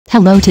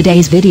Hello,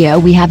 today's video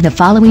we have the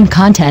following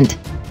content.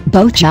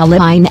 Both Zhao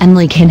Liying and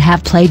Liying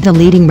have played the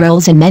leading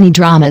roles in many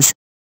dramas.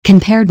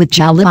 Compared with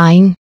Zhao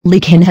Liying,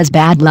 Liying has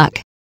bad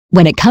luck.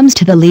 When it comes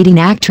to the leading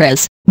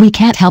actress, we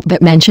can't help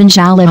but mention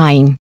Zhao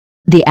Liying.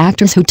 The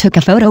actress who took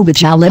a photo with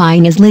Zhao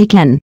Liying is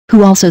Liying,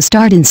 who also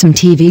starred in some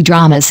TV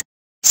dramas.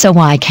 So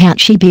why can't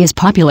she be as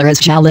popular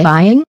as Zhao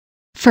Liying?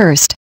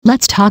 First,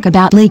 let's talk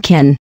about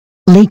Liying.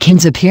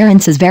 Liying's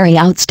appearance is very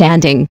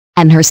outstanding,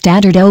 and her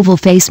standard oval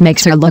face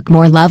makes her look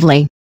more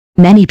lovely.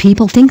 Many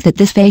people think that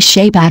this face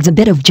shape adds a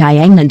bit of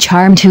Jiangnan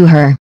charm to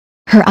her.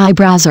 Her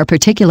eyebrows are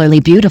particularly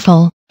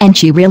beautiful, and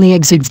she really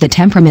exudes the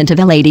temperament of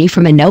a lady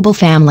from a noble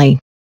family.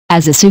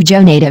 As a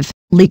Suzhou native,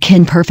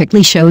 Liying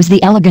perfectly shows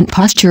the elegant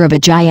posture of a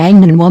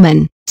Jiangnan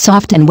woman,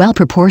 soft and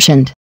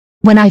well-proportioned.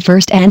 When I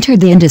first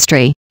entered the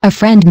industry, a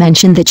friend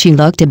mentioned that she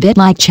looked a bit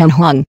like Chen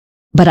Huang.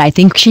 But I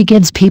think she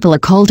gives people a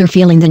colder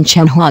feeling than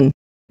Chen Huang.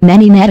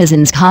 Many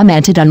netizens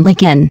commented on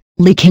Liying.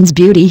 Liying's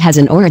beauty has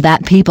an aura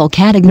that people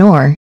can't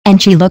ignore,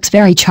 and she looks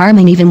very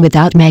charming even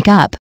without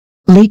makeup.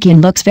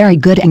 Liying looks very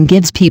good and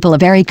gives people a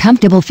very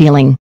comfortable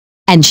feeling.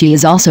 And she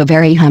is also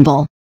very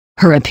humble.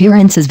 Her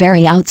appearance is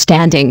very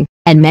outstanding,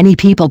 and many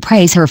people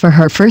praise her for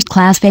her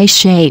first-class face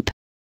shape.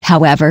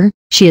 However,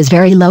 she is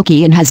very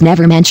low-key and has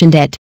never mentioned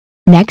it.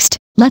 Next,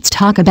 let's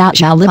talk about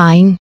Zhao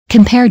Liying.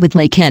 Compared with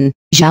Liying,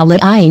 Zhao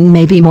Liying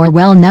may be more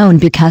well-known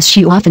because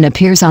she often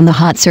appears on the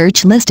hot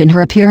search list and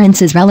her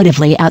appearance is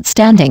relatively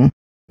outstanding.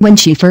 When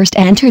she first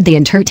entered the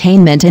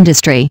entertainment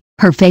industry,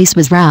 her face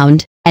was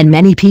round, and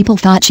many people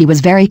thought she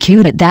was very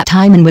cute at that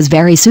time and was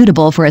very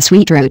suitable for a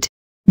sweet root.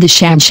 The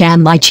Shan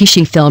Shan Lychee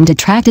she filmed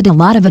attracted a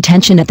lot of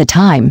attention at the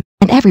time,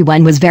 and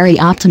everyone was very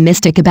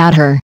optimistic about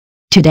her.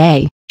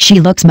 Today, she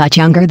looks much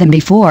younger than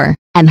before,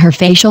 and her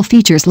facial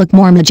features look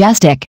more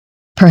majestic.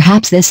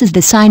 Perhaps this is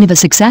the sign of a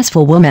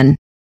successful woman.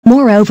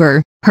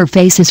 Moreover, her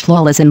face is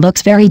flawless and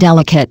looks very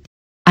delicate.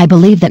 I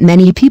believe that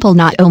many people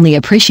not only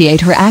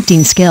appreciate her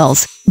acting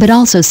skills, but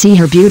also see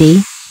her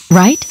beauty,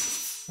 right?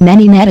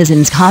 Many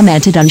netizens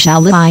commented on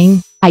Zhao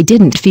Liying. I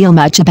didn't feel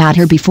much about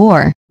her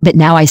before, but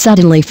now I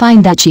suddenly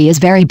find that she is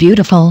very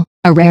beautiful,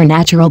 a rare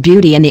natural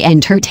beauty in the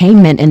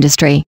entertainment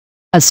industry.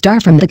 A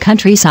star from the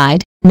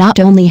countryside, not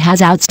only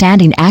has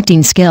outstanding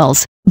acting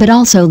skills, but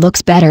also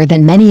looks better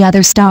than many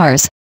other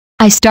stars.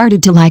 I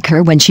started to like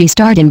her when she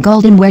starred in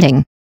Golden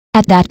Wedding.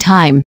 At that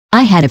time,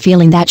 I had a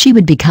feeling that she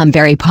would become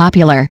very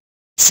popular.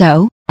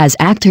 So, as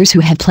actors who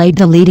have played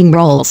the leading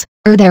roles,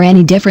 are there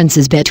any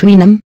differences between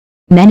them?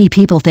 Many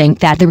people think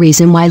that the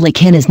reason why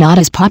Liying is not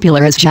as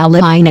popular as Zhao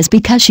Liying is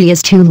because she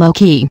is too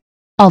low-key.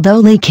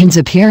 Although Liying's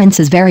appearance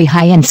is very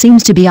high and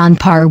seems to be on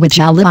par with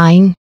Zhao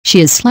Liying,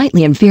 she is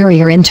slightly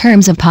inferior in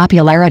terms of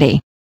popularity.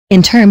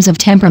 In terms of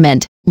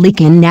temperament,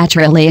 Liying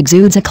naturally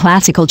exudes a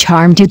classical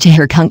charm due to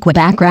her Kungfu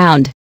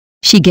background.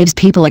 She gives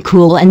people a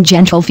cool and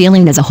gentle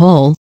feeling as a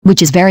whole,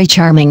 which is very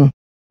charming.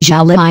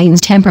 Zhao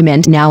Liying's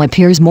temperament now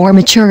appears more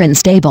mature and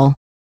stable.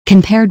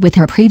 Compared with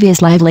her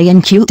previous lively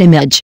and cute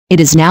image, it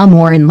is now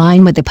more in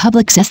line with the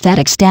public's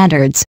aesthetic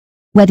standards.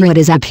 Whether it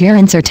is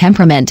appearance or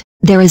temperament,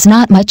 there is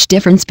not much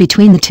difference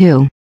between the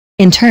two.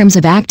 In terms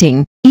of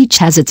acting, each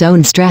has its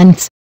own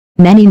strengths.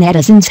 Many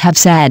netizens have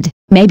said,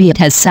 maybe it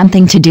has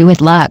something to do with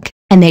luck,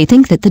 and they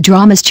think that the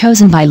dramas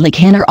chosen by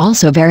Liying are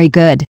also very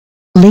good.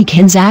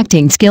 Liying's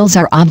acting skills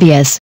are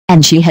obvious,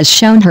 and she has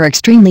shown her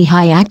extremely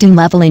high acting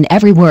level in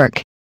every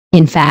work.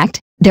 In fact,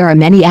 there are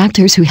many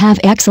actors who have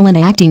excellent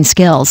acting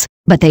skills,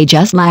 but they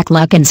just lack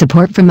luck and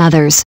support from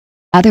others.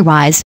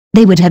 Otherwise,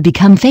 they would have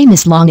become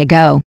famous long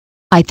ago.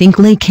 I think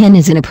Liying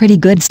is in a pretty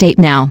good state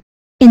now.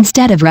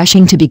 Instead of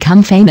rushing to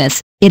become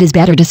famous, it is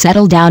better to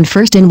settle down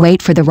first and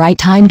wait for the right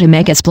time to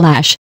make a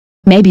splash.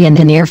 Maybe in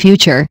the near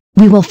future,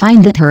 we will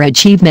find that her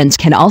achievements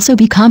can also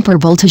be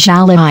comparable to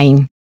Zhao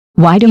Liying.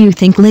 Why do you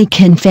think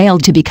Liying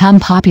failed to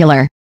become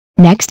popular?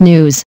 Next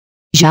news.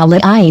 Zhao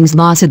Liying's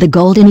loss of the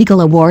Golden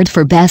Eagle Award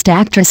for Best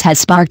Actress has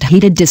sparked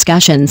heated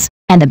discussions,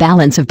 and the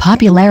balance of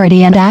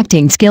popularity and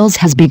acting skills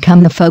has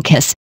become the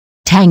focus.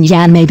 Tang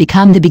Yan may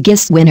become the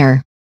biggest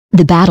winner.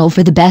 The battle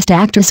for the Best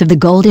Actress of the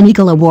Golden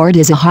Eagle Award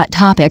is a hot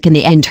topic in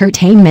the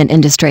entertainment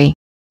industry.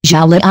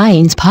 Zhao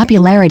Liying's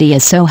popularity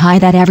is so high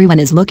that everyone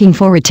is looking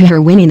forward to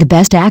her winning the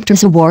Best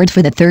Actress award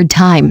for the third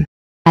time.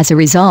 As a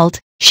result,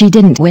 she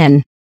didn't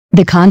win.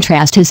 The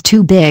contrast is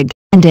too big,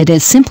 and it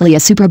is simply a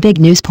super big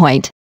news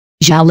point.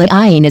 Zhao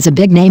Liying is a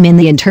big name in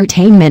the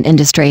entertainment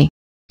industry.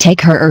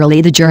 Take her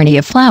early The Journey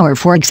of Flower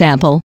for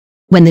example.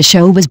 When the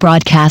show was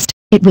broadcast,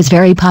 it was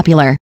very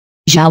popular.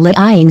 Zhao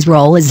Liying's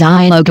role as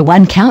Zhao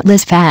won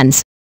countless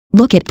fans.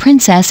 Look at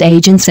Princess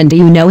Agents and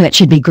you know it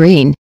should be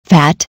green,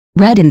 fat,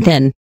 red and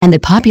thin, and the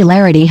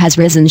popularity has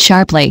risen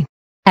sharply.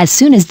 As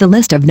soon as the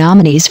list of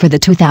nominees for the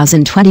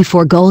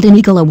 2024 Golden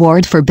Eagle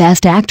Award for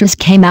Best Actress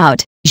came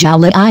out, Zhao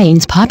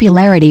Liying's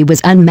popularity was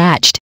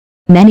unmatched.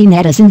 Many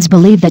netizens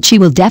believe that she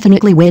will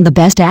definitely win the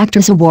Best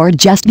Actress award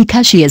just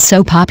because she is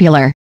so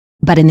popular.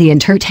 But in the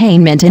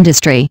entertainment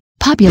industry,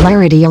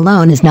 popularity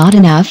alone is not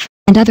enough,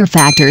 and other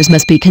factors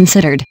must be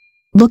considered.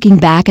 Looking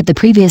back at the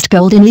previous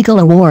Golden Eagle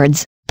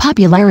Awards,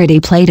 popularity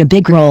played a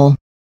big role.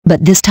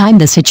 But this time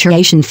the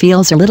situation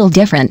feels a little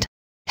different.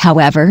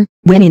 However,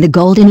 winning the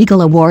Golden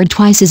Eagle Award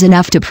twice is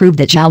enough to prove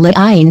that Zhao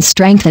Liying's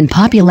strength and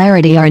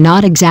popularity are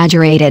not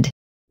exaggerated.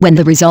 When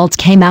the results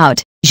came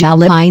out, Zhao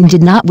Liying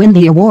did not win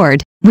the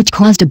award, which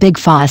caused a big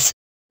fuss.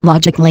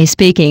 Logically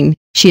speaking,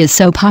 she is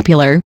so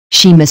popular,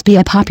 she must be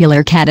a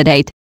popular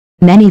candidate.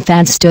 Many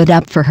fans stood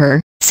up for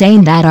her,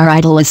 saying that our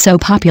idol is so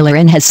popular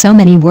and has so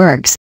many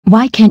works,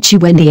 why can't she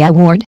win the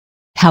award?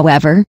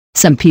 However,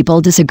 some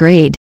people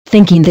disagreed,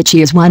 thinking that she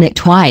has won it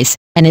twice,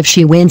 and if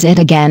she wins it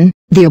again,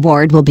 the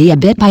award will be a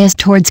bit biased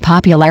towards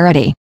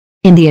popularity.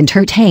 In the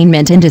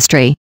entertainment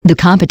industry, the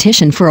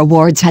competition for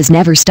awards has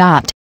never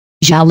stopped.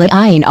 Zhao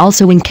Liying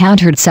also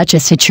encountered such a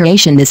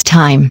situation this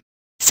time.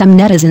 Some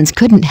netizens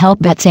couldn't help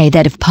but say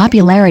that if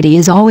popularity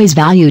is always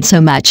valued so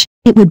much,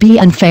 it would be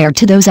unfair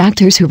to those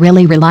actors who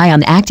really rely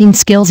on acting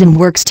skills and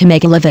works to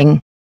make a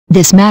living.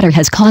 This matter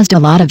has caused a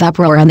lot of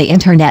uproar on the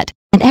internet,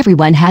 and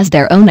everyone has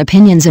their own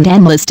opinions and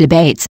endless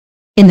debates.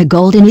 In the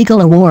Golden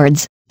Eagle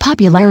Awards,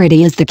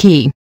 popularity is the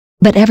key.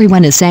 But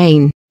everyone is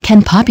saying,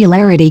 can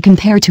popularity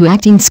compare to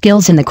acting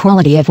skills and the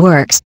quality of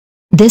works?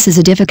 This is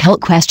a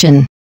difficult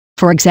question.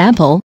 For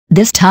example,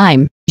 this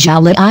time,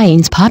 Zhao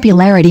Liying's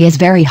popularity is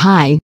very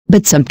high,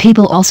 but some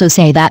people also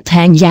say that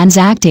Tang Yan's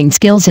acting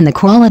skills and the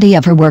quality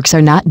of her works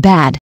are not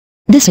bad.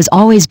 This has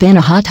always been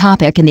a hot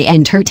topic in the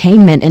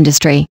entertainment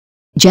industry.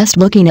 Just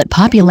looking at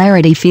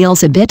popularity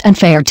feels a bit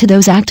unfair to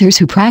those actors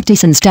who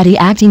practice and study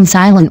acting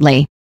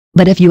silently.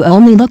 But if you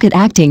only look at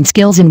acting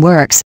skills and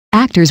works,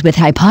 actors with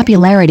high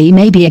popularity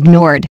may be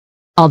ignored.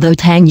 Although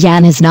Tang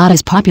Yan is not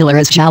as popular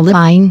as Zhao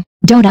Liying,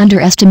 don't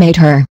underestimate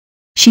her.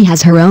 She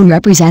has her own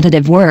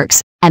representative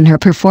works, and her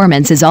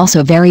performance is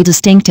also very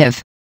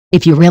distinctive.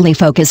 If you really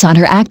focus on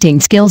her acting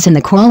skills and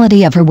the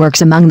quality of her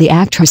works among the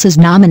actresses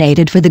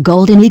nominated for the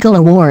Golden Eagle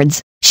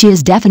Awards, she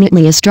is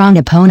definitely a strong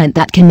opponent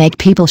that can make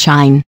people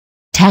shine.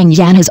 Tang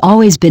Yan has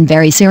always been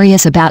very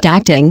serious about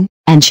acting,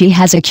 and she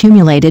has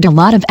accumulated a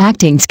lot of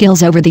acting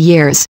skills over the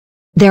years.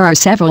 There are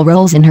several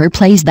roles in her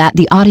plays that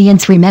the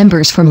audience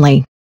remembers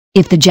fondly.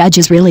 If the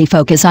judges really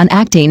focus on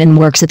acting and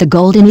works at the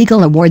Golden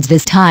Eagle Awards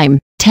this time,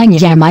 Tang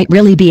Yan might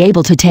really be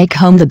able to take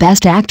home the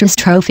Best Actress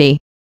trophy.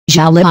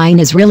 Zhao Liying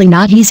is really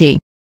not easy.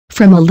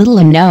 From a little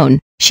unknown,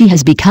 she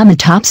has become a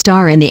top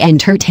star in the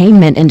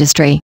entertainment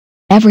industry.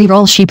 Every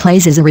role she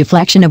plays is a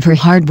reflection of her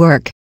hard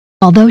work.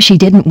 Although she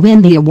didn't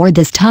win the award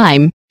this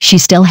time, she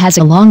still has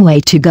a long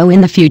way to go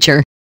in the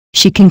future.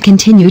 She can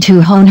continue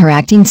to hone her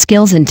acting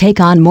skills and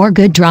take on more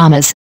good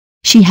dramas.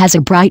 She has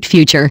a bright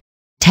future.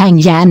 Tang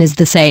Yan is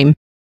the same.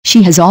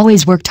 She has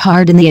always worked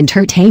hard in the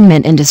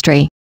entertainment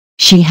industry.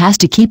 She has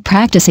to keep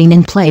practicing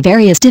and play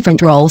various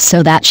different roles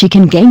so that she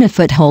can gain a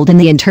foothold in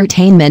the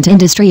entertainment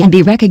industry and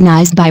be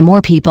recognized by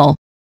more people.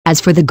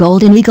 As for the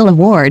Golden Eagle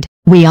Award,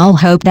 we all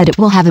hope that it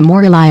will have a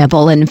more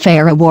reliable and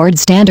fair award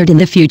standard in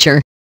the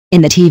future.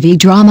 In the TV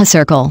drama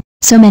circle,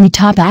 so many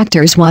top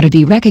actors want to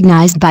be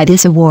recognized by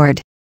this award.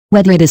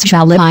 Whether it is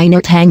Zhao Liying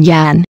or Tang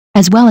Yan,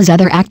 as well as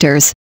other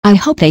actors, I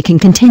hope they can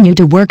continue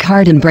to work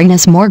hard and bring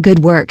us more good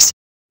works.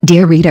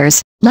 Dear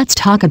readers, let's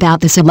talk about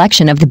the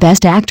selection of the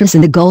Best Actress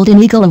in the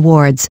Golden Eagle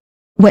Awards.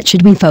 What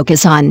should we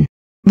focus on?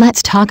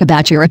 Let's talk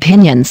about your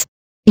opinions.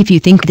 If you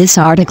think this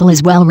article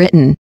is well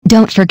written,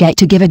 don't forget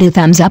to give it a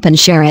thumbs up and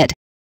share it.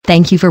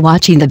 Thank you for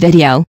watching the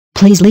video.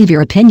 Please leave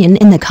your opinion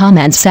in the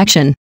comments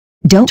section.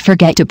 Don't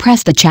forget to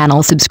press the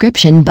channel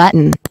subscription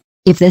button.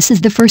 If this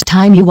is the first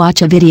time you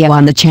watch a video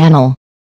on the channel,